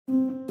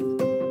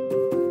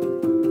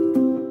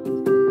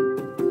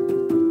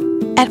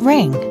At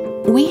Ring,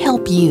 we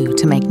help you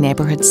to make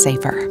neighborhoods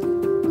safer.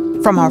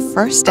 From our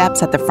first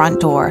steps at the front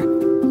door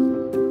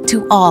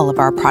to all of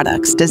our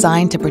products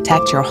designed to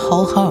protect your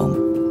whole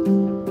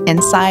home,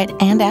 inside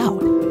and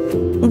out,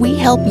 we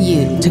help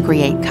you to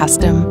create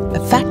custom,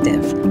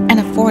 effective, and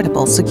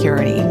affordable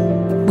security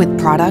with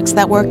products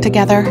that work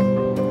together,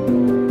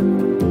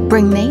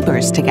 bring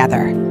neighbors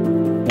together,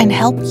 and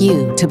help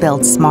you to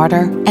build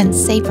smarter and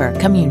safer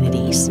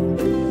communities.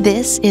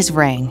 This is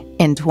Ring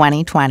in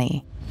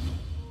 2020.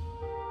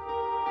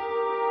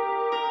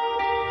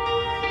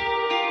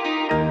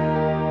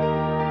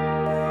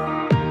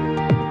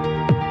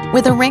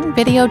 With a Ring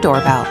video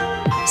doorbell,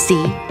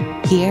 see,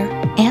 hear,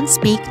 and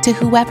speak to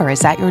whoever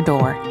is at your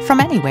door from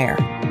anywhere.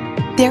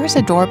 There's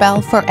a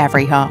doorbell for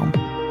every home.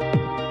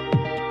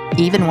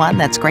 Even one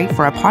that's great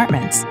for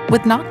apartments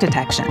with knock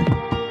detection.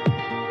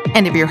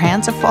 And if your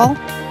hands are full,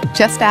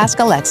 just ask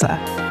Alexa.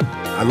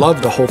 I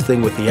love the whole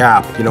thing with the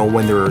app. You know,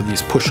 when there are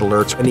these push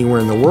alerts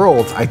anywhere in the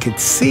world, I could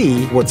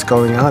see what's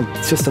going on.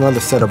 It's just another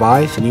set of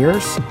eyes and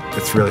ears.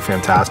 It's really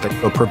fantastic.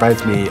 It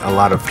provides me a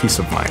lot of peace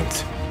of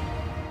mind.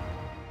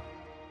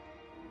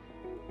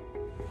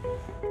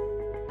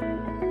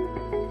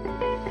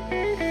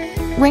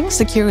 Ring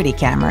security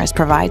cameras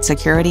provide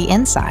security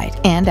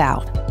inside and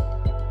out,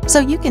 so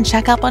you can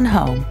check up on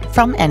home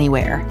from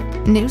anywhere.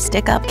 New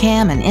stick-up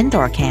cam and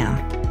indoor cam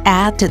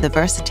add to the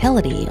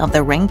versatility of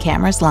the Ring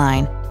cameras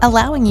line,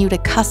 allowing you to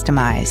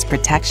customize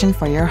protection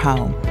for your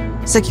home.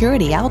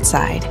 Security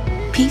outside,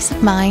 peace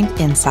of mind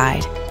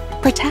inside.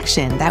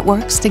 Protection that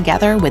works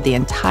together with the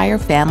entire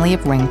family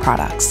of Ring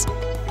products,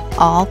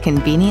 all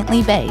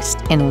conveniently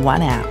based in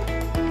one app.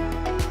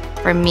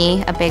 For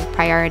me, a big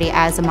priority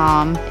as a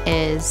mom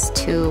is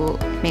to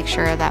make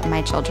sure that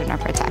my children are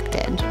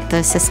protected.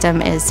 The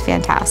system is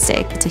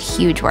fantastic. It's a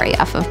huge worry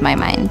off of my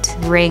mind.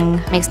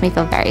 Ring makes me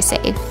feel very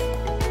safe.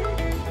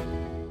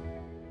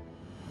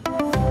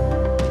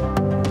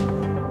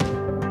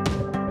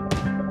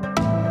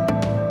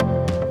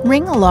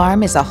 Ring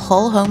Alarm is a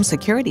whole home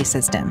security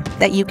system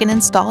that you can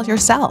install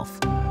yourself.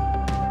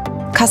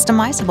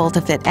 Customizable to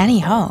fit any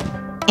home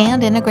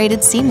and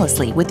integrated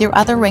seamlessly with your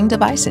other Ring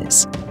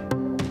devices.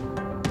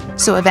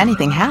 So if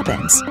anything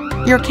happens,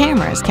 your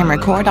cameras can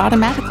record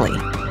automatically,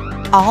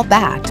 all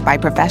backed by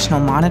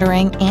professional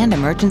monitoring and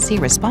emergency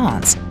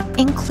response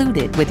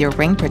included with your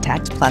Ring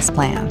Protect Plus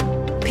plan.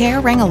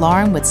 Pair Ring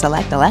Alarm with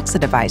select Alexa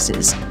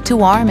devices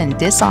to arm and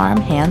disarm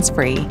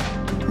hands-free.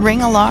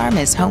 Ring Alarm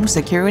is home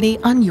security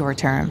on your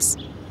terms.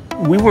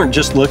 We weren't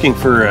just looking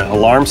for an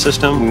alarm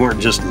system. We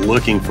weren't just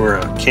looking for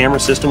a camera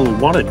system. We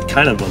wanted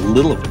kind of a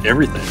little of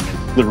everything.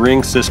 The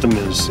Ring system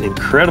is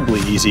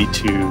incredibly easy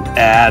to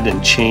add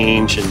and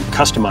change and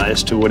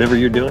customize to whatever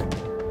you're doing.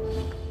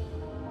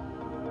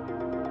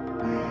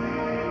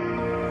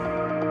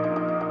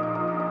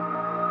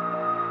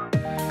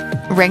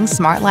 Ring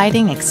Smart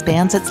Lighting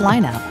expands its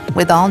lineup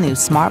with all new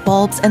smart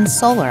bulbs and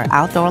solar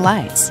outdoor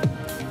lights.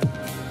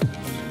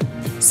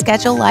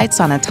 Schedule lights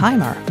on a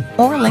timer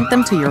or link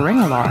them to your Ring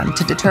alarm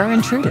to deter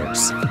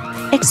intruders.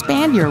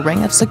 Expand your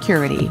ring of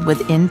security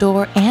with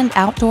indoor and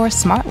outdoor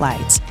smart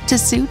lights to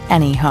suit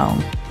any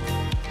home.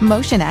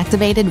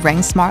 Motion-activated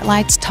Ring smart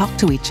lights talk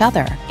to each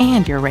other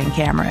and your Ring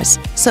cameras,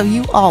 so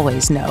you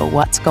always know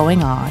what's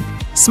going on.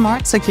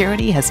 Smart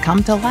security has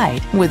come to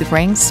light with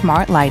Ring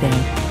Smart Lighting.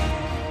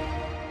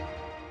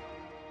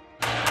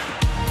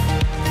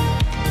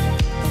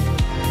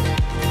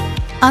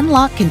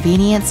 Unlock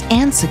convenience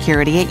and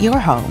security at your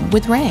home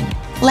with Ring.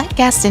 Let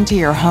guests into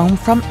your home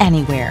from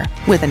anywhere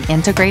with an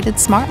integrated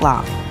smart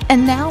lock.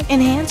 And now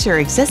enhance your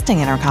existing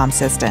intercom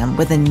system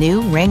with a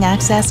new Ring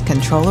Access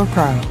Controller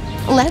Pro.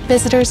 Let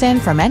visitors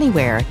in from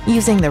anywhere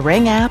using the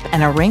Ring app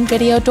and a Ring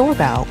video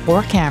doorbell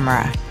or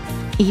camera.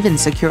 Even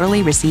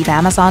securely receive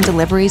Amazon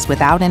deliveries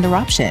without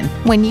interruption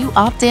when you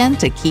opt in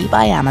to Key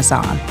by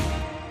Amazon.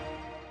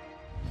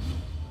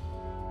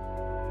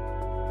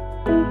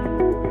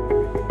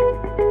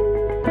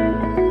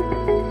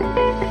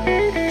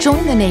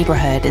 Join the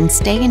neighborhood and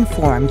stay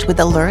informed with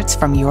alerts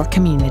from your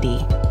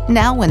community.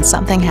 Now when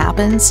something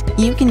happens,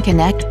 you can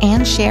connect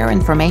and share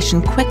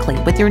information quickly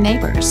with your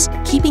neighbors,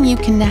 keeping you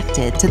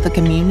connected to the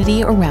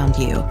community around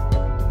you.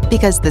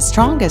 Because the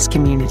strongest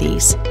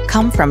communities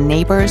come from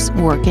neighbors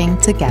working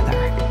together.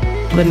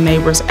 The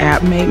Neighbors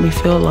app made me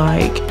feel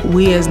like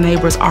we as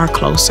neighbors are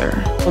closer.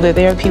 That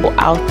there are people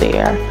out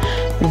there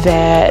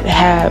that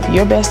have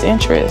your best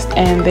interest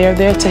and they're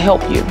there to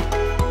help you.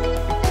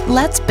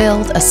 Let's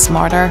build a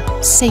smarter,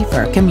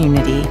 safer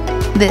community.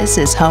 This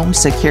is home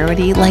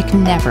security like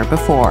never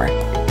before.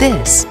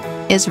 This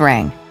is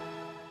Ring.